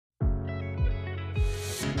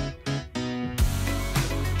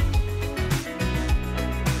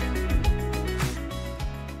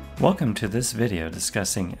Welcome to this video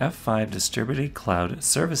discussing F5 Distributed Cloud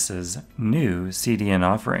Services' new CDN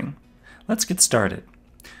offering. Let's get started.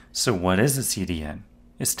 So what is a CDN?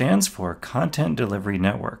 It stands for Content Delivery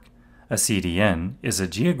Network. A CDN is a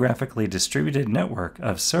geographically distributed network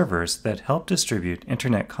of servers that help distribute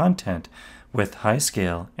internet content with high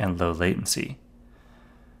scale and low latency.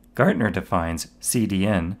 Gartner defines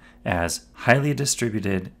CDN as highly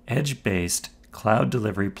distributed, edge-based cloud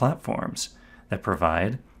delivery platforms that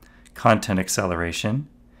provide content acceleration,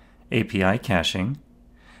 API caching,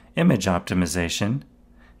 image optimization,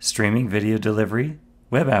 streaming video delivery,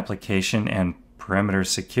 web application and perimeter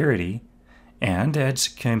security, and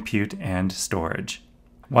edge compute and storage.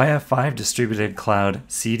 Why F5 Distributed Cloud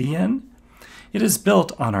CDN? It is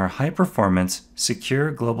built on our high-performance, secure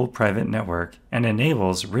global private network and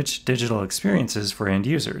enables rich digital experiences for end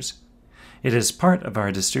users. It is part of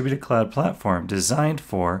our distributed cloud platform designed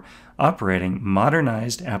for operating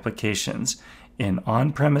modernized applications in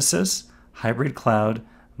on-premises, hybrid cloud,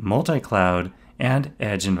 multi-cloud, and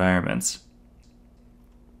edge environments.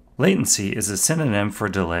 Latency is a synonym for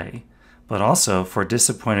delay, but also for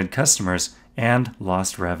disappointed customers and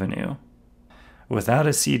lost revenue. Without a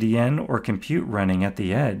CDN or compute running at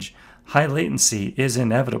the edge, high latency is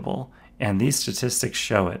inevitable, and these statistics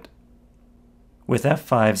show it. With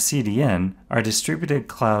F5's CDN, our distributed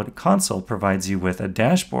cloud console provides you with a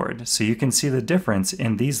dashboard so you can see the difference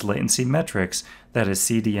in these latency metrics that a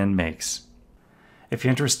CDN makes. If you're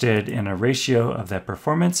interested in a ratio of that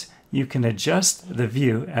performance, you can adjust the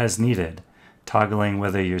view as needed, toggling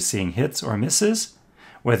whether you're seeing hits or misses,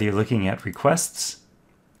 whether you're looking at requests,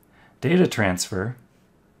 data transfer,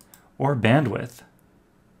 or bandwidth.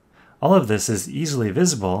 All of this is easily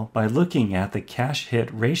visible by looking at the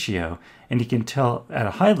cache-hit ratio, and you can tell at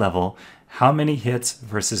a high level how many hits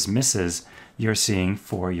versus misses you're seeing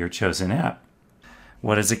for your chosen app.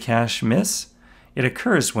 What is a cache miss? It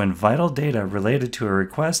occurs when vital data related to a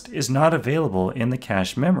request is not available in the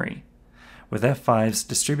cache memory. With F5's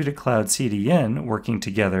Distributed Cloud CDN working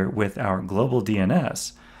together with our global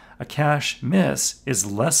DNS, a cache miss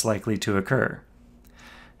is less likely to occur.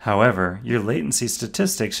 However, your latency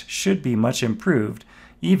statistics should be much improved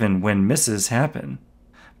even when misses happen.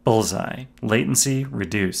 Bullseye, latency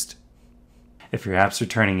reduced. If your app's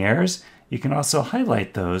returning errors, you can also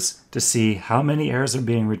highlight those to see how many errors are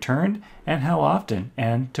being returned and how often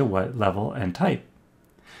and to what level and type.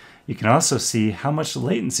 You can also see how much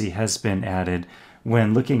latency has been added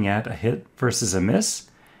when looking at a hit versus a miss,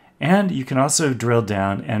 and you can also drill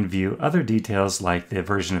down and view other details like the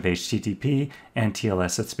version of HTTP and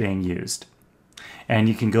TLS that's being used. And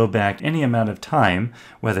you can go back any amount of time,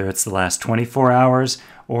 whether it's the last 24 hours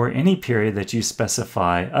or any period that you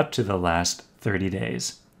specify up to the last 30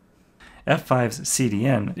 days. F5's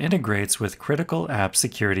CDN integrates with critical app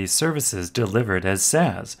security services delivered as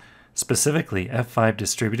SaaS, specifically F5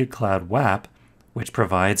 Distributed Cloud WAP, which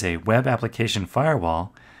provides a web application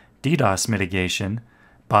firewall, DDoS mitigation,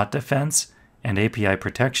 bot defense, and API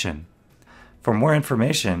protection. For more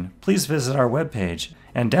information, please visit our webpage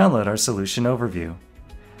and download our solution overview.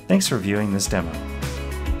 Thanks for viewing this demo.